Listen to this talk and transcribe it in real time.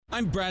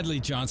I'm Bradley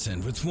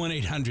Johnson with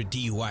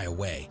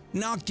 1-800-DUI-AWAY.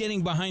 Not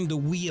getting behind the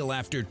wheel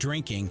after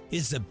drinking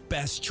is the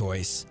best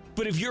choice.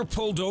 But if you're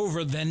pulled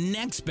over, the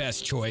next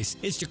best choice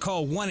is to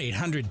call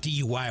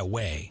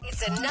 1-800-DUI-AWAY.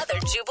 It's another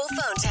Jubal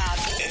phone tab.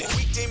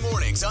 Weekday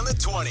mornings on the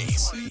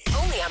 20s.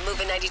 Only on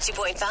Moving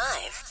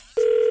 92.5.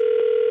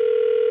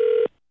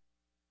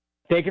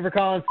 Thank you for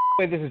calling.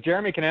 This is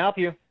Jeremy. Can I help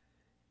you?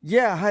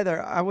 Yeah, hi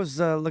there. I was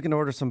looking to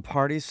order some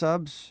party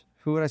subs.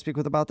 Who would I speak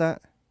with about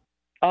that?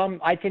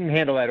 I can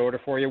handle that order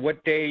for you.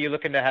 What day are you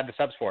looking to have the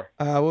subs for?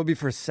 Will be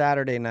for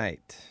Saturday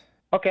night.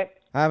 Okay.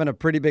 I'm having a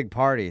pretty big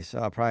party, so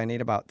I'll probably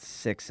need about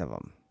 6 of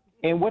them.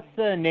 And what's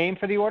the name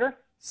for the order?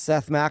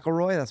 Seth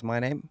McElroy, that's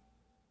my name.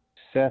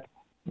 Seth.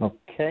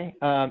 Okay.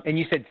 And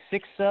you said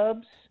 6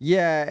 subs?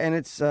 Yeah, and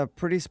it's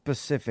pretty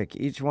specific.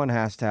 Each one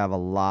has to have a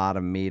lot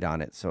of meat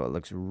on it, so it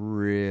looks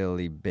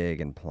really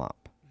big and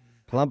plump.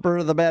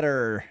 Plumper the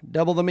better.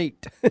 Double the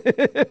meat.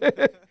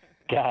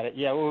 Got it.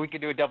 Yeah, well, we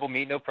can do a double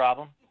meat, no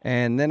problem.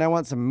 And then I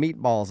want some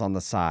meatballs on the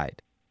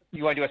side.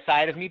 You want to do a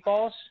side of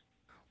meatballs?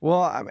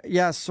 Well,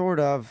 yeah, sort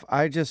of.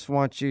 I just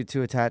want you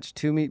to attach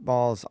 2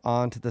 meatballs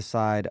onto the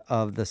side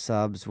of the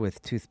subs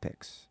with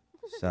toothpicks.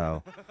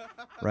 So,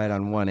 right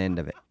on one end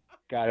of it.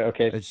 Got it,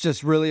 okay. It's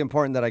just really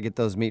important that I get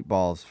those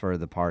meatballs for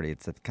the party.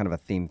 It's kind of a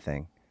theme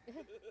thing.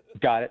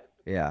 Got it.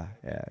 Yeah.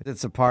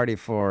 It's a party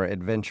for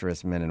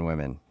adventurous men and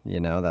women. You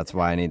know, that's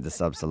why I need the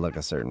subs to look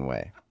a certain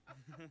way.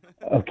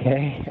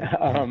 Okay.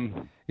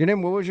 Your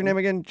name, what was your name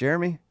again?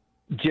 Jeremy?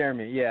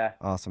 Jeremy, yeah.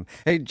 Awesome.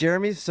 Hey,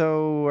 Jeremy,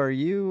 so are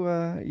you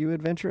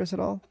adventurous at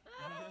all?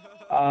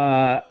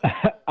 I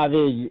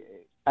don't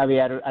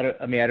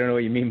know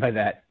what you mean by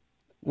that.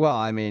 Well,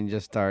 I mean,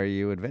 just are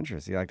you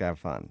adventurous? You like to have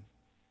fun?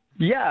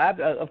 Yeah,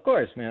 of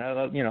course, man. I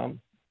love,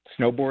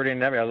 snowboarding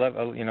and everything. I love,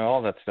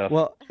 all that stuff.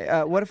 Well,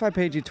 what if I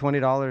paid you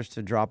 $20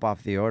 to drop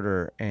off the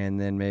order, and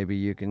then maybe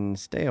you can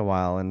stay a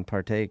while and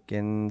partake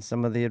in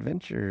some of the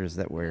adventures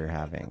that we're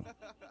having?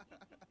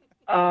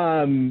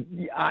 I'm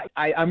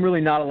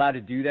really not allowed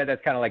to do that.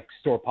 That's kind of like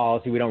store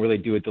policy. We don't really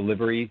do a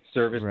delivery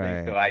service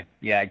Right. thing. So I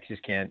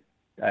just can't.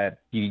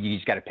 You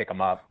just got to pick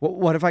them up. Well,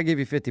 what if I give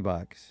you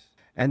 $50?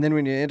 And then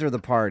when you enter the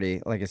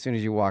party, like as soon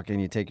as you walk in,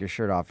 you take your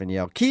shirt off and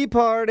yell, "Key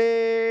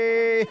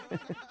party!"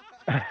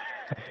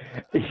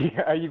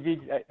 Are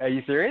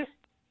you serious?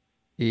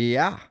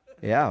 Yeah.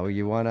 Well,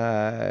 you want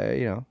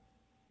to,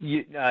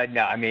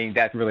 No, I mean,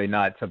 that's really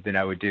not something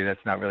I would do.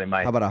 That's not really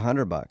my. How about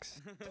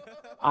 $100?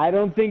 I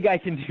don't think I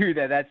can do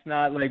that. That's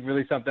not like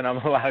really something I'm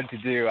allowed to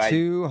do.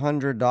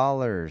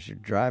 $200. You're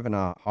driving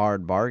a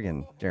hard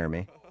bargain,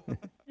 Jeremy.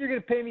 You're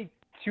going to pay me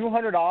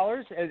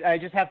 $200? I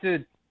just have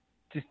to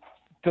just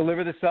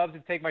deliver the subs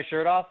and take my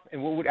shirt off?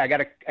 And what would I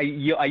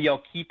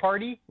yell key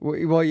party?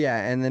 Well,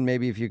 yeah, and then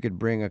maybe if you could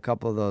bring a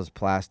couple of those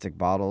plastic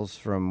bottles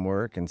from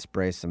work and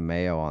spray some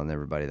mayo on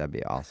everybody, that'd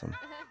be awesome.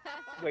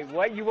 Wait,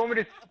 what? You want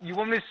me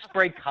to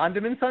spray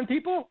condiments on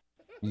people?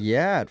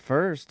 Yeah, at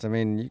first. I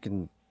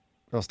mean,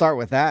 we'll start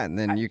with that, and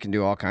then you can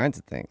do all kinds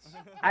of things.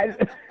 I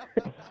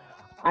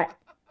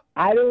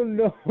don't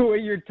know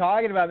what you're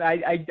talking about.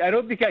 I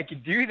don't think I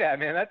could do that,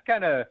 man.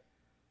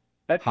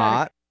 That's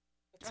hot.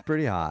 It's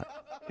pretty hot.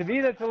 To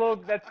me,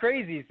 that's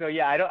crazy. So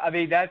yeah,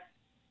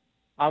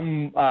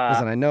 Listen,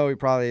 I know he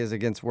probably is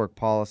against work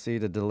policy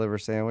to deliver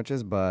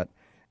sandwiches, but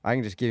I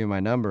can just give you my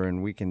number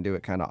and we can do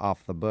it kind of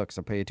off the books.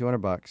 I'll pay you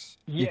 $200.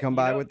 You come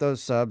by with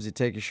those subs, you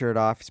take your shirt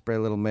off, you spray a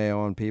little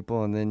mayo on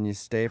people, and then you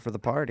stay for the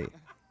party.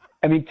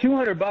 I mean,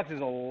 $200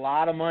 is a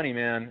lot of money,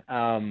 man.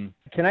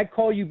 Can I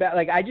call you back?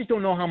 Like, I just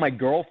don't know how my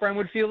girlfriend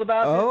would feel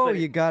about this. Oh,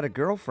 you got a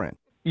girlfriend.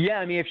 Yeah,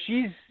 I mean, if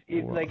she's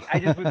like, I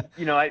just would,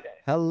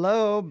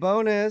 Hello,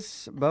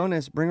 bonus.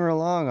 Bring her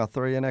along. I'll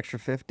throw you an extra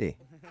 50.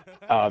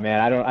 Oh man,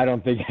 I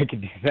don't think I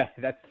could do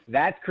that.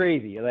 That's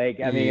crazy. Like,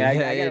 I mean,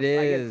 it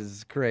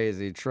is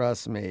crazy.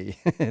 Trust me,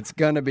 it's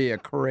gonna be a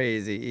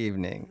crazy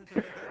evening.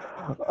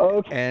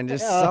 Okay. And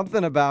just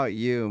something about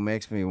you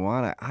makes me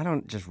wanna.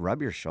 Just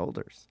rub your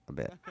shoulders a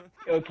bit.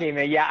 Okay,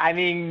 man. Yeah, I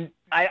mean,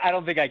 I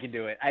don't think I can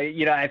do it.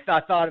 I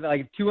thought about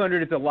like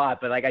 200 is a lot,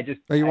 but like I just.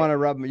 Oh, you want to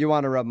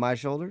rub my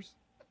shoulders?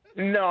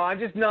 No, I'm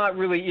just not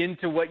really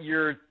into what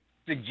you're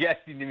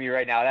suggesting to me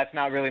right now. That's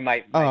not really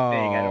my thing.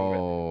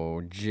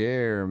 Oh,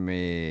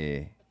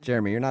 Jeremy,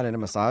 you're not into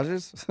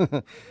massages?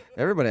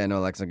 Everybody I know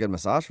likes a good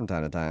massage from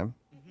time to time.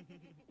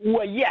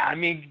 Well, yeah, I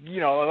mean,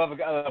 I love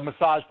a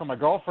massage from my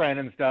girlfriend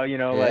and stuff.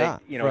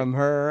 From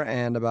her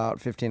and about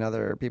 15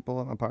 other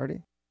people at a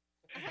party.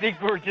 I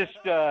think we're just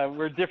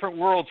we're different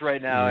worlds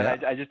right now,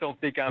 and I just don't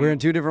think I'm. We're in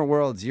two different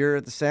worlds. You're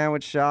at the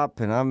sandwich shop,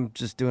 and I'm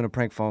just doing a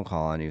prank phone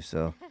call on you.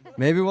 So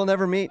maybe we'll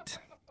never meet.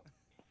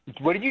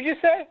 What did you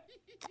just say?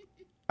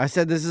 I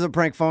said this is a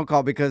prank phone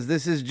call because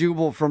this is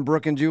Jubal from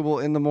Brook and Jubal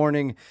in the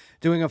morning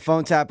doing a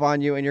phone tap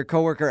on you, and your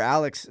coworker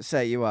Alex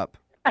set you up.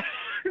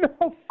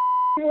 No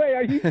way,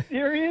 are you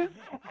serious?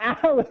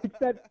 Alex,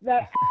 that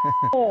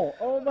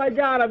oh my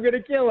God, I'm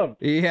gonna kill him.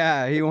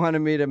 Yeah, he wanted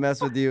me to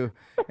mess with you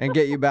and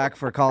get you back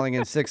for calling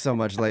in sick so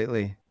much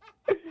lately.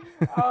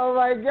 Oh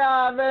my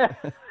God, man.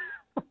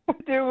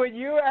 Dude, when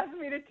you asked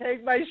me to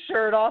take my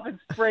shirt off and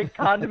spray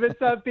condiments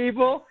on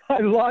people, I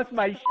lost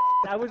my shit.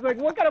 I was like,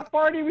 what kind of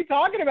party are we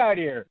talking about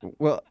here?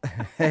 Well,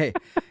 hey,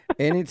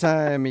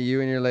 anytime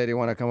you and your lady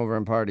want to come over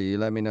and party, you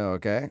let me know,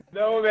 okay?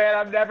 No, man,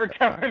 I'm never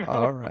coming over.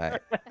 All right.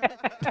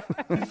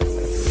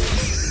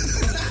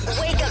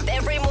 Wake up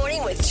every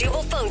morning with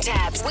Jubal phone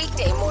tabs.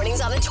 Weekday mornings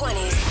on the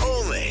 20s.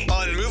 Only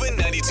on Moving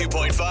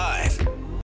 92.5.